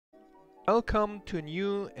Welcome to a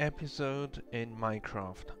new episode in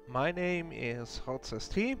Minecraft. My name is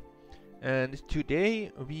HotST and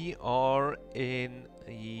today we are in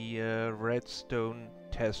the redstone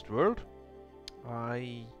test world.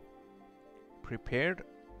 I prepared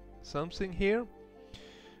something here.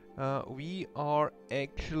 We are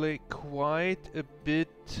actually quite a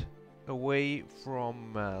bit away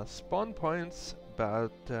from spawn points,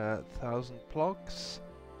 about 1000 blocks.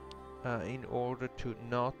 In order to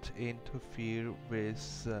not interfere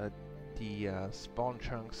with the spawn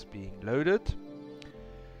chunks being loaded.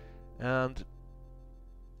 And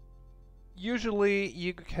usually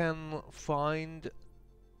you can find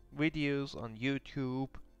videos on YouTube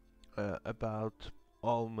about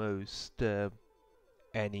almost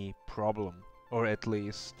any problem, or at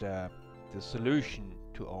least the solution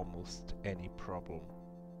to almost any problem,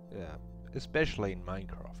 especially in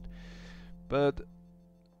Minecraft. But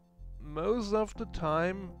most of the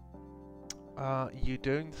time you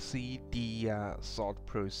don't see the thought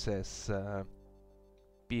process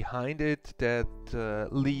behind it that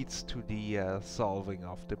leads to the solving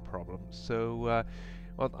of the problem. So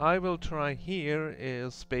what I will try here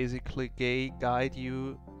is basically guide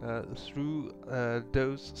you through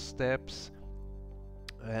those steps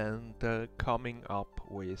and coming up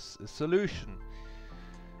with a solution.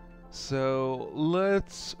 So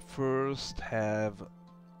let's first have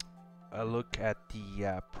a look at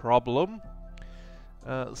the problem.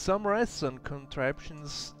 Some redstone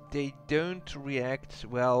contraptions, they don't react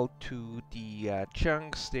well to the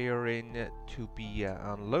chunks they are in to be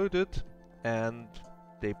unloaded, and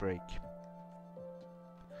they break.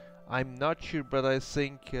 I'm not sure, but I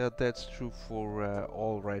think that's true for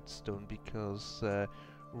all redstone, because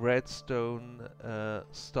redstone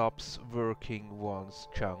stops working once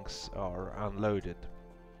chunks are unloaded.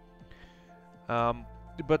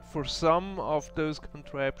 But for some of those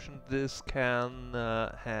contraptions, this can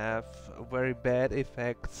have very bad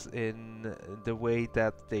effects in the way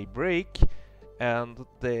that they break, and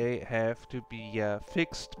they have to be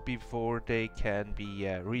fixed before they can be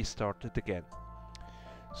restarted again.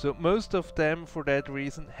 So most of them, for that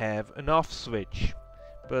reason, have an off switch.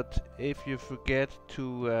 But if you forget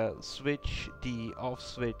to switch the off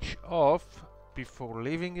switch off before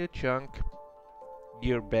leaving a chunk,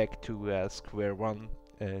 you're back to square one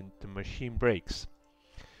and the machine breaks.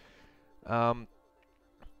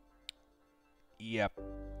 Yep.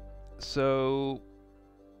 So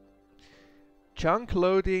chunk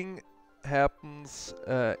loading happens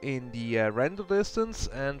in the render distance,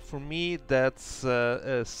 and for me that's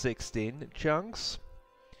 16 chunks.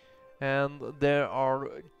 And there are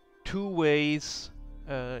two ways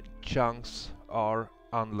chunks are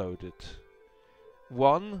unloaded.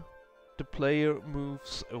 One, the player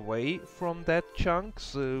moves away from that chunk,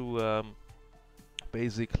 so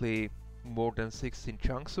basically more than 16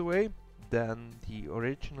 chunks away, then the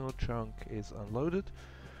original chunk is unloaded,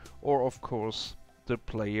 or of course the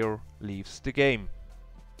player leaves the game.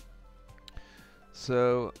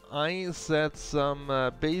 So I set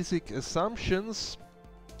some basic assumptions.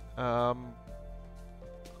 I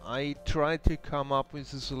tried to come up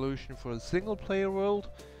with a solution for a single player world,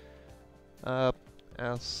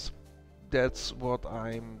 as that's what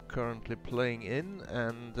I'm currently playing in,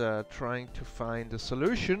 and trying to find a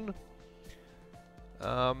solution.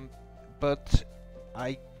 But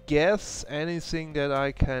I guess anything that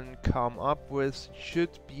I can come up with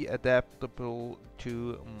should be adaptable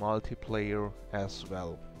to multiplayer as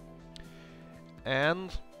well.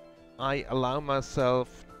 And I allow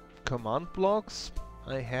myself command blocks.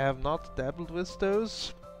 I have not dabbled with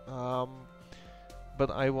those, but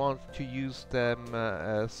I want to use them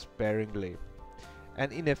sparingly.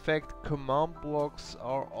 And in effect, command blocks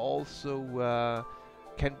are also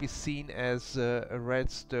can be seen as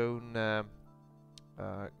redstone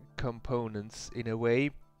components in a way,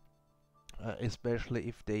 especially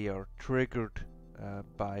if they are triggered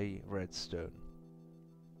by redstone.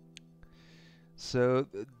 So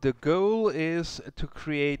the goal is to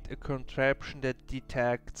create a contraption that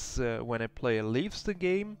detects when a player leaves the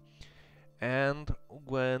game and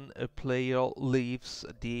when a player leaves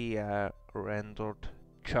the rendered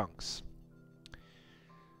chunks.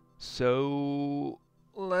 So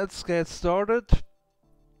let's get started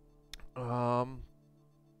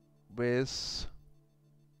with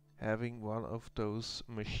having one of those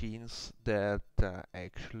machines that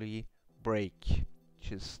actually break,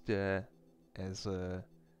 just as a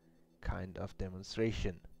kind of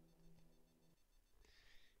demonstration.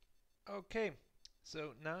 Okay,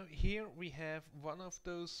 so now here we have one of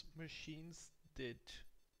those machines that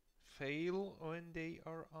fail when they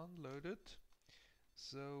are unloaded.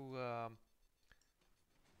 So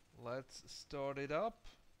let's start it up,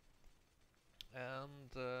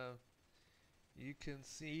 and you can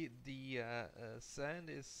see the sand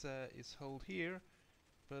is held here,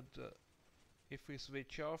 but if we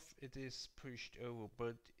switch off, it is pushed over.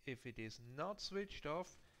 But if it is not switched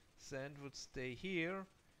off, sand would stay here,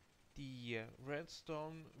 the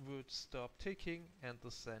redstone would stop ticking, and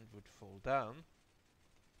the sand would fall down.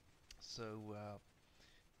 So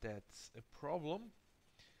that's a problem.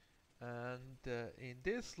 And in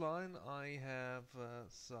this line I have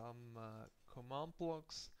some command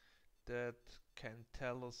blocks that can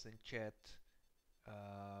tell us in chat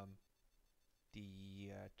the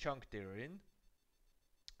chunk they're in,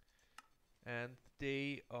 and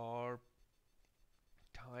they are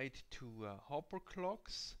tied to hopper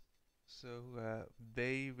clocks, so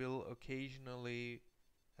they will occasionally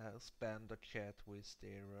span the chat with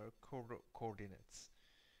their coordinates.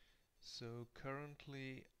 So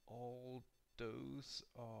currently all those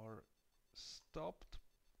are stopped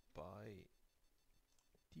by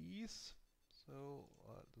these. So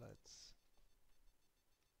let's,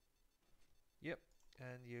 yep,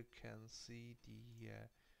 and you can see the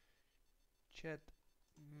chat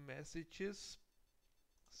messages.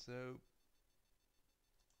 So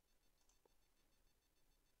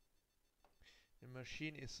the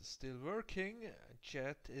machine is still working,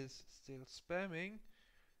 chat is still spamming.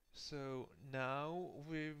 So now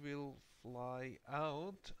we will fly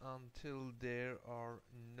out until there are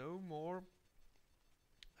no more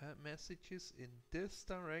messages in this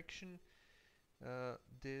direction.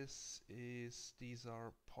 These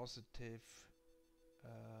are positive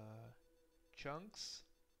chunks.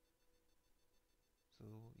 So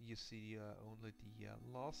you see only the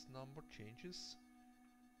last number changes.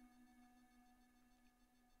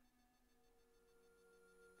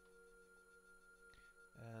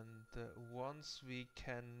 And once we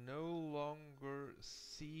can no longer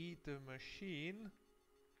see the machine,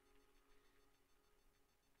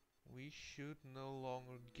 we should no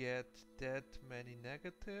longer get that many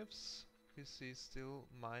negatives. We see still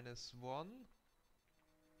 -1.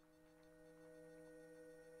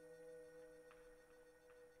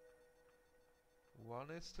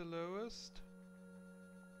 One is the lowest.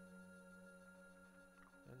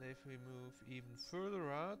 And if we move even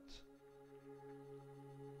further out,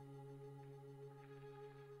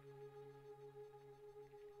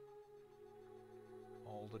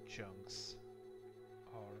 all the chunks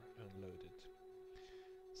are unloaded.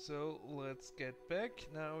 So let's get back.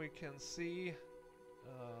 Now we can see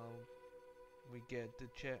we get the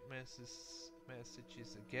chat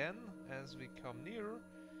messages again as we come nearer,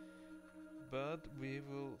 but we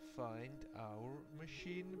will find our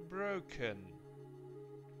machine broken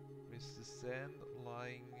with the sand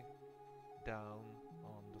lying down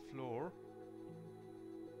on the floor.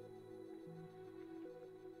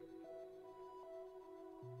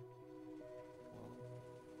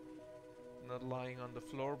 Not lying on the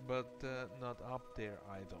floor, but not up there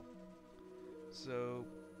either. So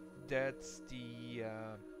that's the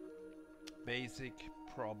basic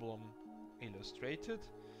problem illustrated,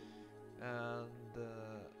 and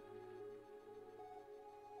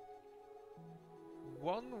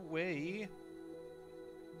one way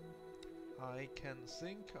I can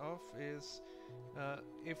think of is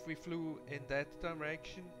if we flew in that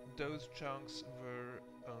direction, those chunks were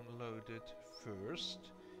unloaded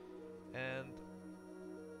first. And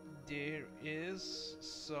there is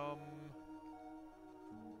some,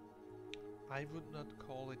 I would not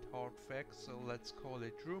call it hard fact, so let's call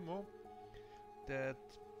it rumor, that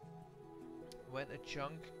when a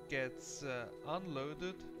chunk gets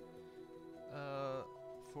unloaded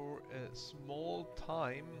for a small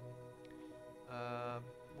time,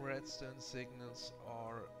 redstone signals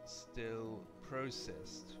are still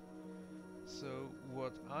processed. So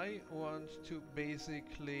what I want to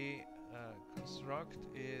basically construct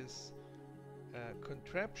is a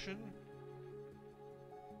contraption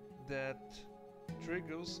that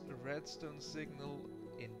triggers a redstone signal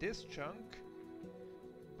in this chunk,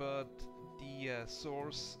 but the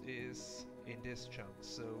source is in this chunk.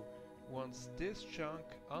 So once this chunk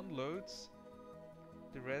unloads,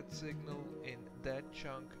 the red signal in that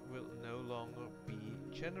chunk will no longer be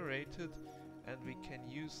generated, and we can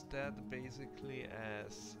use that basically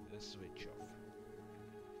as a switch off.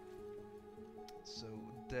 So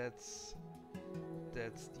that's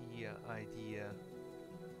the idea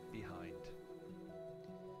behind.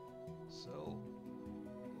 So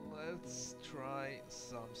let's try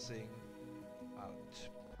something out.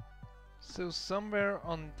 So somewhere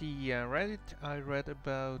on the Reddit I read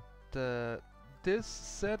about this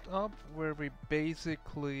setup where we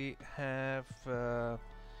basically have a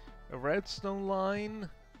redstone line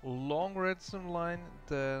long redstone line,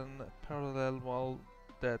 then parallel wall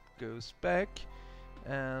that goes back,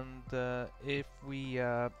 and if we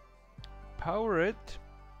power it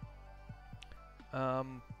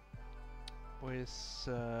with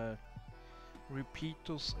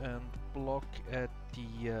repeaters and block at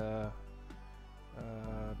the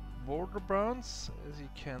border bounds, as you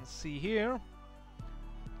can see here,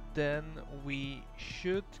 then we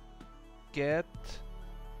should get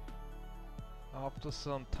after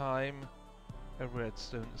some time a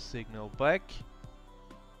redstone signal back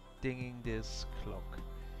dinging this clock.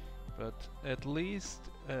 But at least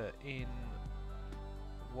in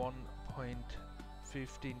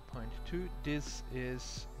 1.15.2 this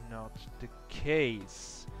is not the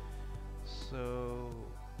case. So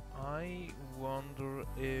I wonder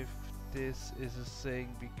if this is a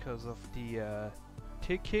thing because of the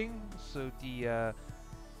ticking, so the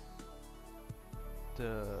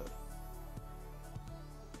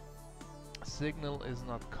signal is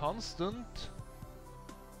not constant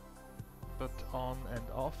but on and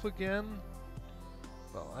off again.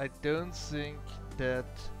 Well, I don't think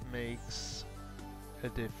that makes a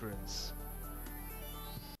difference.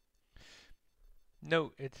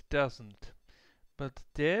 No, it doesn't. But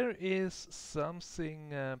there is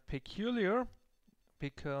something peculiar,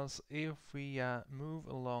 because if we move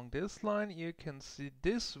along this line, you can see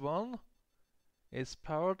this one is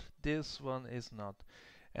powered, this one is not.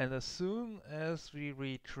 And as soon as we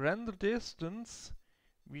reach render distance,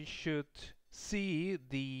 we should see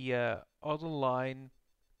the other line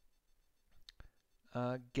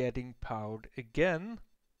getting powered again.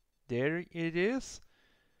 There it is.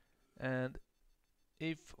 And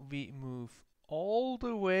if we move all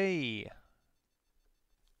the way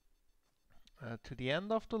to the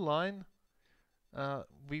end of the line,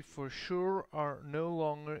 we for sure are no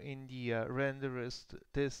longer in the render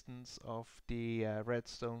distance of the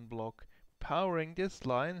redstone block powering this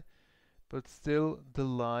line, but still the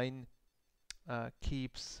line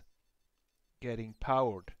keeps getting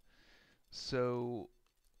powered. So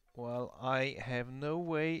while I have no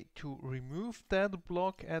way to remove that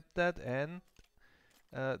block at that end,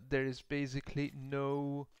 there is basically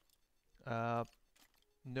no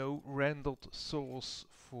rendered source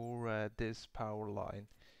for this power line.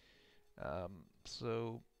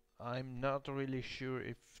 So I'm not really sure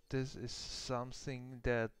if this is something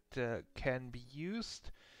that can be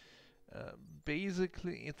used.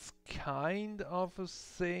 Basically it's kind of a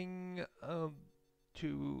thing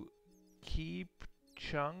to keep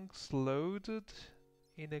chunks loaded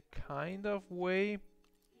in a kind of way,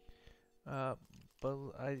 but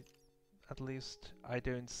at least I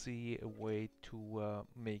don't see a way to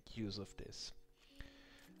make use of this.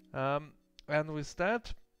 And with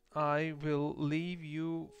that, I will leave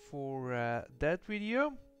you for that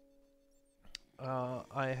video.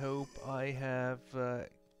 I hope I have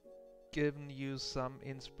given you some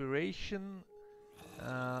inspiration,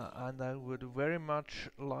 and I would very much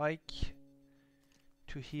like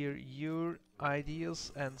to hear your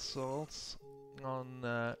ideas and thoughts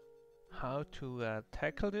on how to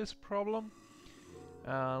tackle this problem,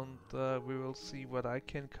 and we will see what I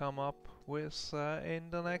can come up with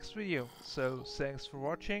in the next video. So thanks for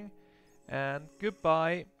watching and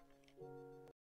goodbye.